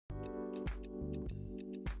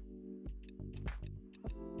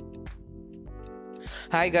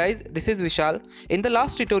Hi guys, this is Vishal. In the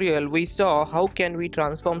last tutorial, we saw how can we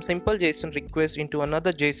transform simple JSON request into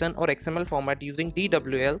another JSON or XML format using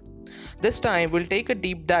DWL. This time, we'll take a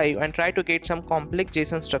deep dive and try to get some complex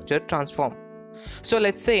JSON structure transform. So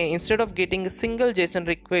let's say instead of getting a single JSON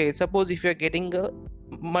request, suppose if you're getting a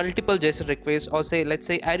multiple JSON requests, or let's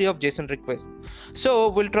say array of JSON requests. So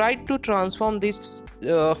we'll try to transform this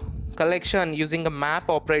collection using a map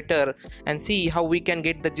operator and see how we can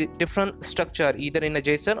get the different structure either in a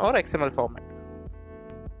JSON or XML format.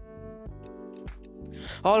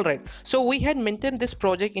 Alright, so we had maintained this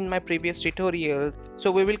project in my previous tutorial,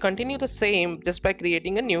 so we will continue the same just by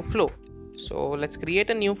creating a new flow. So let's create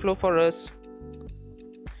a new flow for us.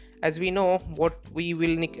 As we know, what we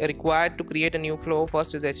will require to create a new flow,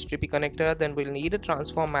 first is HTTP connector, then we'll need a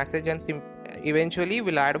transform message, and eventually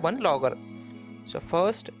we'll add one logger. So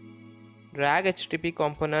first drag HTTP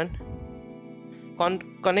component.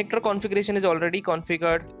 Connector configuration is already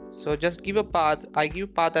configured, so just give a path. I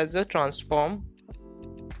give path as a transform.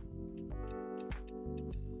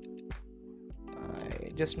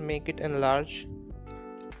 I just make it enlarge.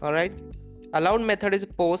 Alright, allowed method is a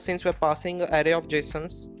post since we're passing an array of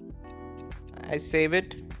JSONs. I save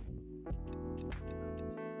it.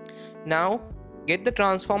 Now get the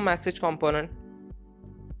transform message component,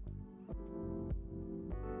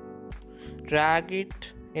 drag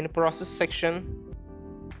it in a process section.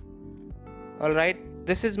 Alright,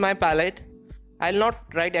 this is my palette. I'll not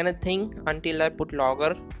write anything until I put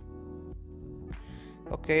logger.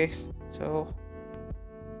 Okay, so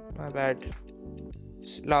my bad,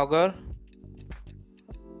 logger.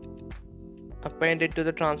 Append it to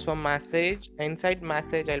the transform message. Inside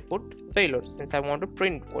message I'll put payload since I want to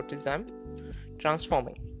print what is I'm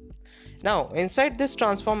transforming. Now inside this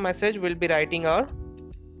transform message we'll be writing our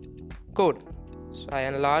code. So I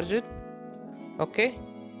enlarge it. Okay,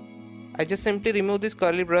 I just simply remove these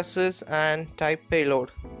curly braces and type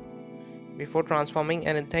payload. Before transforming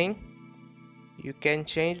anything, you can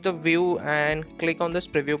change the view and click on this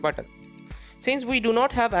preview button. Since we do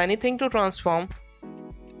not have anything to transform,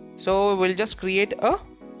 so we'll just create a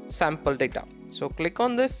sample data. So click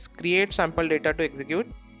on this create sample data to execute.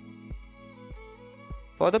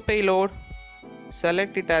 For the payload,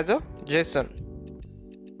 select it as a JSON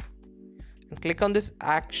and click on this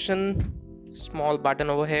action small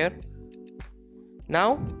button over here.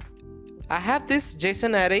 Now I have this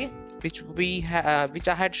JSON array which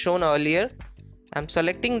I had shown earlier. I'm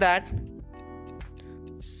selecting that.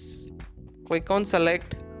 Click on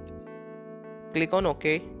select, click on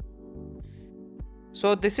OK.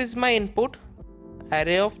 So this is my input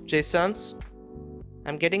array of JSONs.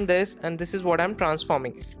 I'm getting this, and this is what I'm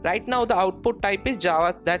transforming. Right now the output type is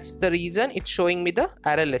Java. That's the reason it's showing me the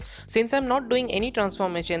array list. Since I'm not doing any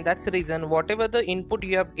transformation, that's the reason whatever the input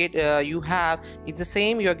you have is the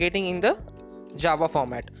same you are getting in the Java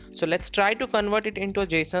format. So let's try to convert it into a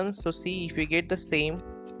JSON. So see if we get the same.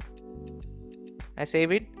 I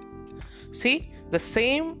save it. See the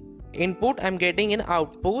same input I'm getting in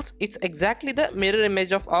outputs. It's exactly the mirror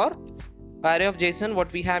image of our array of JSON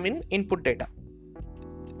what we have in input data.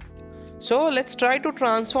 So let's try to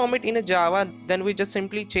transform it in a Java. Then we just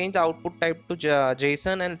simply change the output type to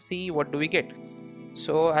JSON and see what do we get.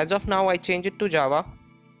 So as of now I change it to Java.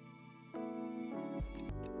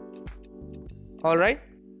 Alright,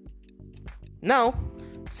 now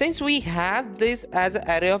since we have this as an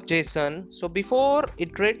array of JSON, so before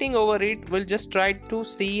iterating over it, we'll just try to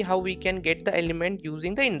see how we can get the element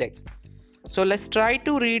using the index. So let's try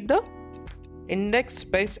to read the index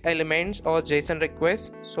space elements or JSON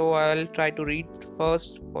requests. So I'll try to read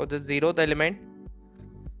first for the 0th element.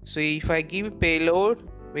 So if I give payload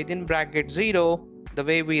within bracket 0, the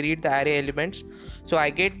way we read the array elements, so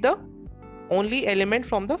I get the only element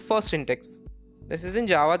from the first index. This is in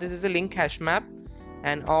Java. This is a link hash map,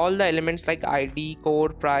 and all the elements like ID,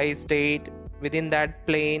 code, price, date, within that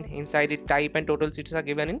plain, inside it type and total cities are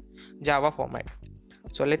given in Java format.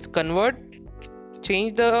 So let's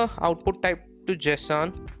change the output type to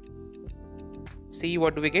JSON. See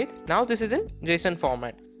what do we get. Now this is in JSON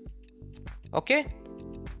format. Okay,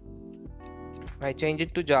 I change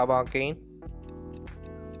it to Java again.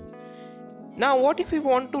 Now what if we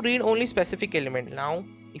want to read only specific element? Now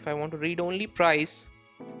if I want to read only price,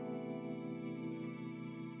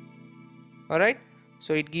 alright,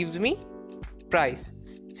 so it gives me price.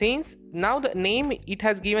 Since now the name it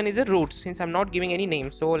has given is a root, since I'm not giving any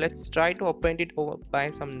name, so let's try to append it over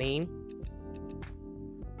by some name.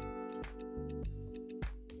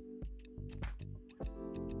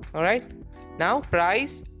 Alright, now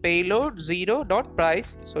price payload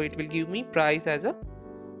 0.price, so it will give me price as a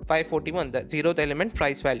 541, the 0th element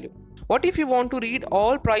price value. What if you want to read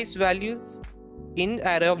all price values in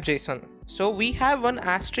array of JSON? So we have one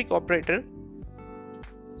asterisk operator,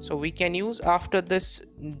 so we can use after this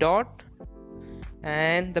dot,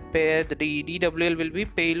 and the DWL will be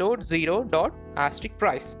payload 0 dot asterisk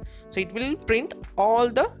price. So it will print all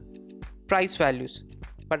the price values,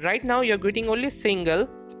 but right now you're getting only single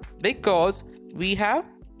because we have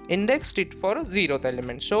indexed it for a 0th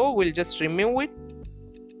element. So we'll just remove it.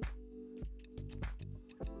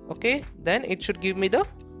 Okay, then it should give me the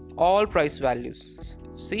all price values.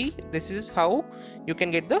 See, this is how you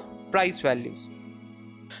can get the price values.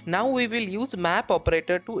 Now we will use map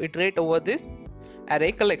operator to iterate over this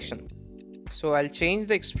array collection. So I'll change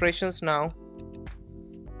the expressions now.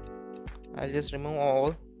 I'll just remove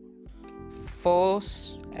all.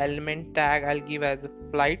 First element tag I'll give as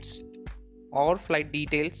flights or flight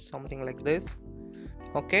details, something like this.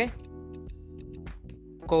 Okay,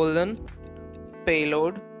 colon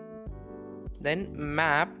payload, then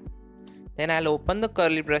map, then I'll open the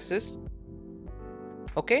curly braces.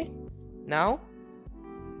 Okay, now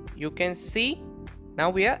you can see,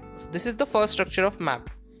 now this is the first structure of map.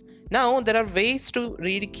 Now there are ways to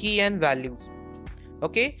read key and values.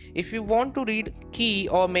 Okay, if you want to read key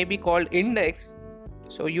or maybe called index,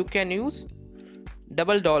 so you can use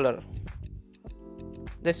 $,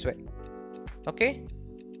 this way. Okay,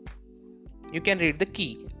 you can read the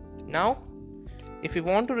key. Now if you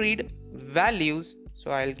want to read values,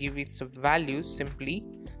 so I'll give it some values simply,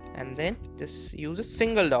 and then just use a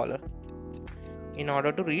single $, in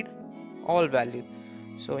order to read all values.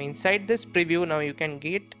 So inside this preview, now you can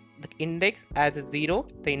get the index as a 0,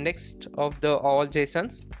 the index of the all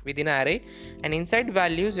JSONs within an array, and inside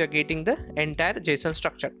values you are getting the entire JSON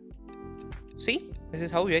structure. See, this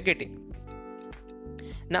is how we are getting.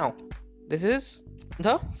 Now this is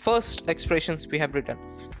the first expressions we have written.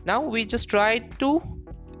 Now we just try to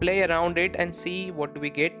play around it and see what do we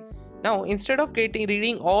get. Now instead of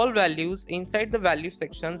reading all values inside the value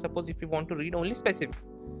section, suppose if you want to read only specific,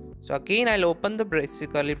 so again I'll open the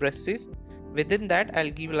curly braces. Within that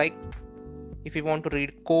I'll give, like, if you want to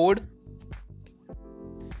read code,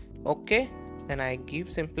 okay, then I give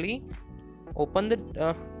simply open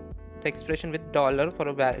the expression with $ for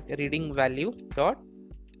a reading value dot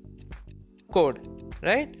code,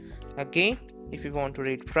 right? Again, if you want to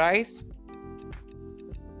read price,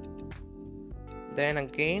 then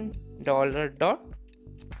again $ dot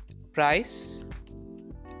price.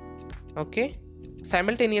 Okay,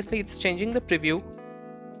 simultaneously it's changing the preview.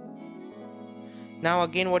 Now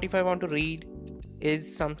again, what if I want to read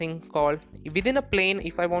is something called within a plain,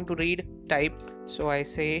 if I want to read type, so I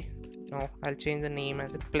say no, I'll change the name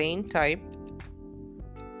as a plain type.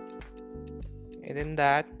 Within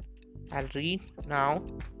that I'll read now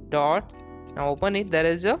dot, now open it, there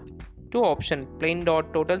is a two option, plain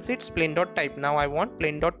dot total seats, plain dot type. Now I want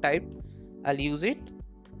plain dot type, I'll use it,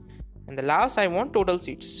 and the last I want total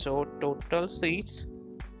seats, so total seats.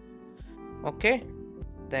 Okay,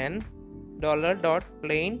 then $ dot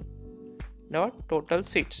plain dot total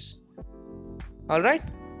seats. All right,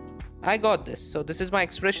 I got this. So this is my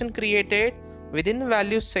expression created. Within the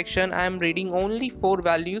values section I am reading only 4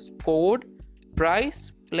 values: code,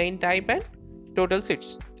 price, plain type, and total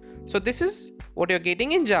seats. So this is what you're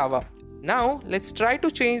getting in Java. Now let's try to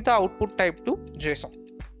change the output type to JSON.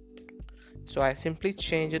 So I simply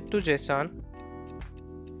change it to JSON,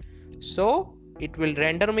 so it will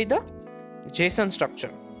render me the JSON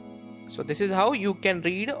structure. So this is how you can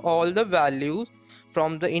read all the values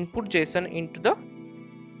from the input JSON into the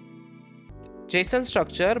JSON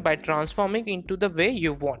structure by transforming into the way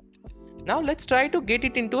you want. Now let's try to get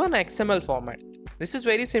it into an XML format. This is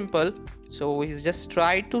very simple, so we just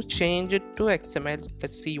try to change it to XML.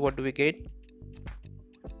 Let's see what do we get.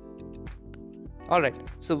 Alright,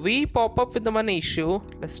 so we pop up with the one issue.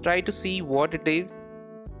 Let's try to see what it is.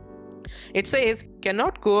 It says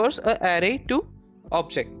cannot coerce an array to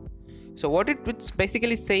object. So what it's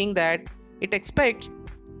basically saying that it expects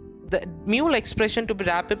the mule expression to be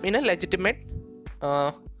wrapped up in a legitimate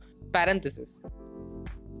parenthesis.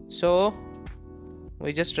 So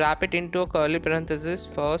we just wrap it into a curly parenthesis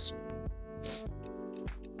first.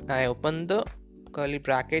 I open the curly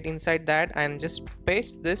bracket inside that and just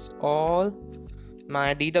paste this all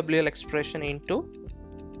my DWL expression into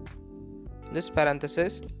this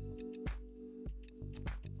parenthesis.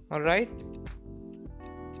 All right,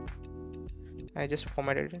 I just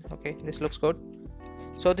formatted it. Okay, this looks good.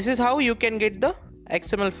 So this is how you can get the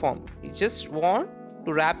XML form. You just want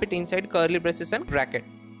to wrap it inside curly braces and bracket.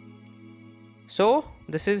 So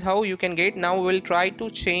this is how you can get. Now we'll try to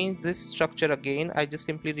change this structure again. I just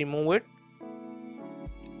simply remove it.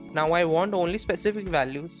 Now I want only specific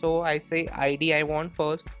values, so I say id I want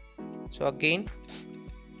first. So again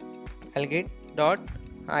I'll get dot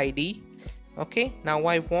id. Okay, now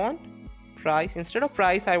I want price. Instead of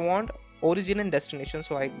price I want origin and destination,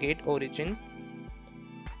 so I get origin.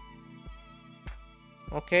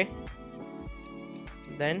 Okay,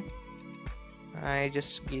 then I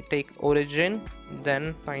just take origin,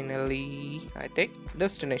 then finally I take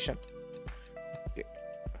destination. Okay,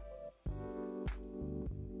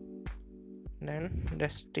 then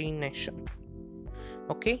destination.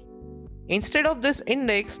 Okay, instead of this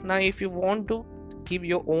index, now if you want to give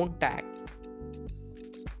your own tag,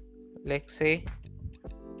 let's say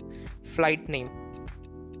flight name,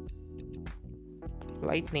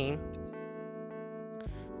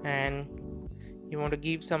 and you want to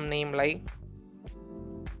give some name like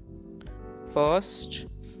first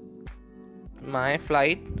my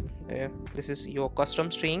flight. This is your custom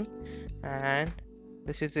string and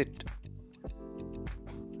this is it.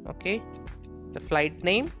 Okay, the flight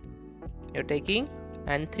name you're taking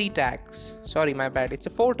and 3 tags, sorry my bad, it's a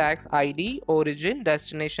 4 tags: id, origin,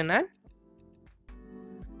 destination and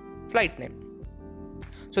flight name.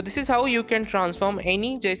 So this is how you can transform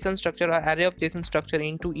any JSON structure or array of JSON structure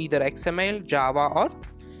into either XML, Java or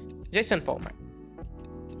JSON format.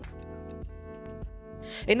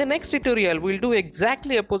 In the next tutorial, we'll do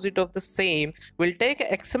exactly opposite of the same. We'll take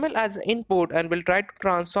XML as input and we'll try to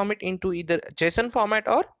transform it into either JSON format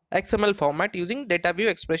or XML format using data view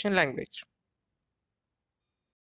expression language.